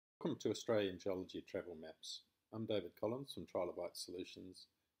Welcome to Australian Geology Travel Maps. I'm David Collins from Trilobite Solutions,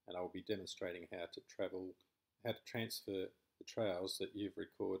 and I will be demonstrating how to transfer the trails that you've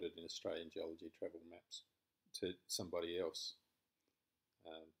recorded in Australian Geology Travel Maps to somebody else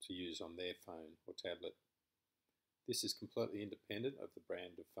to use on their phone or tablet. This is completely independent of the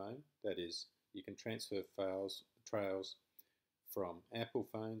brand of phone. That is, you can transfer trails from Apple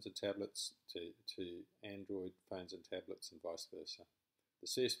phones and tablets to Android phones and tablets and vice versa. The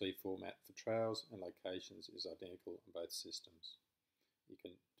CSV format for trails and locations is identical on both systems. You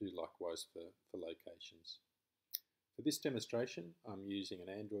can do likewise for locations. For this demonstration, I'm using an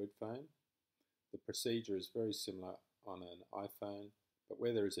Android phone. The procedure is very similar on an iPhone, but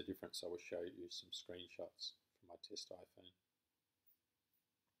where there is a difference, I will show you some screenshots from my test iPhone.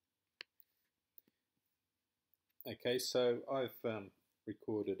 Okay, so I've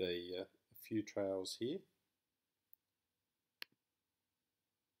recorded a few trails here.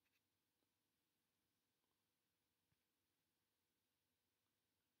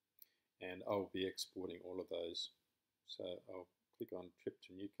 And I'll be exporting all of those. So I'll click on Trip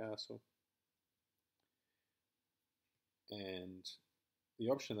to Newcastle. And the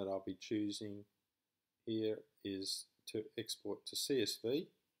option that I'll be choosing here is to export to CSV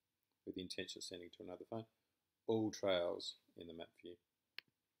with the intention of sending to another phone, all trails in the map view.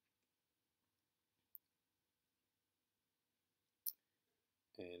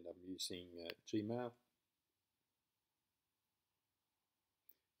 And I'm using Gmail.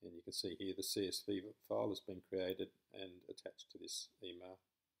 And you can see here the CSV file has been created and attached to this email.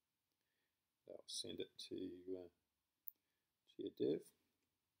 I'll send it to GeoDev.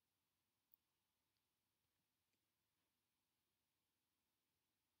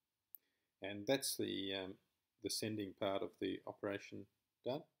 And that's the sending part of the operation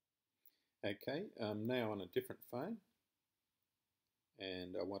done. Okay, now on a different phone,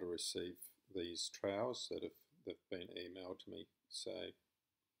 and I want to receive these trails that have been emailed to me. So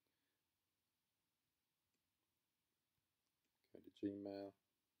go to Gmail.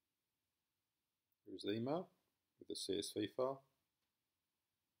 Here's the email with the CSV file.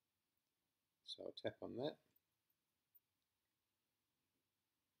 So I'll tap on that.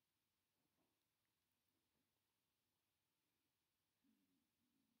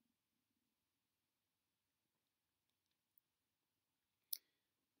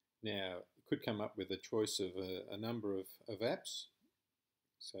 Now, it could come up with a choice of a number of apps.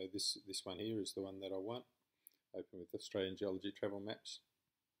 So this one here is the one that I want. Open with Australian Geology Travel Maps.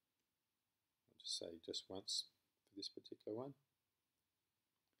 I'll just say just once for this particular one.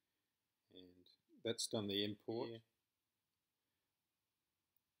 And that's done the import.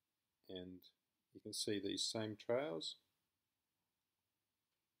 And you can see these same trails.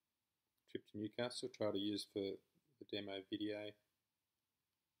 Trip to Newcastle, try to use for the demo video.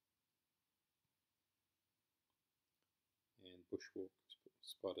 And bushwalk,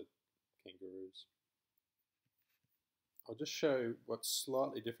 spotted kangaroos. I'll just show what's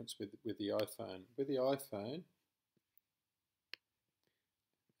slightly different with the iPhone. With the iPhone,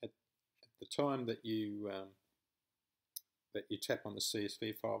 at the time that you tap on the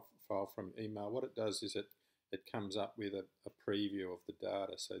CSV file from email, what it does is it comes up with a preview of the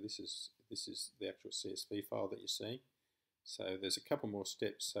data. So this is the actual CSV file that you're seeing. So there's a couple more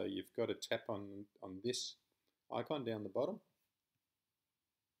steps. So you've got to tap on this icon down the bottom.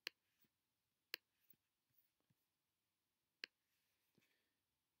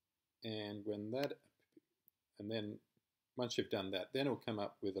 And then once you've done that, then it'll come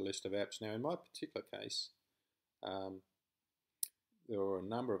up with a list of apps. Now in my particular case, there were a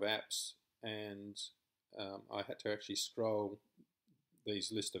number of apps, and I had to actually scroll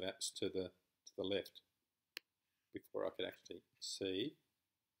these list of apps to the left before I could actually see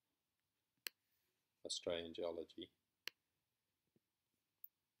Australian Geology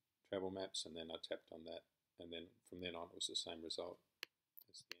Travel Maps, and then I tapped on that, and then from then on it was the same result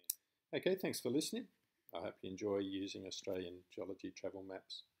as the end. Okay, thanks for listening. I hope you enjoy using Australian Geology Travel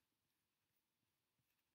Maps.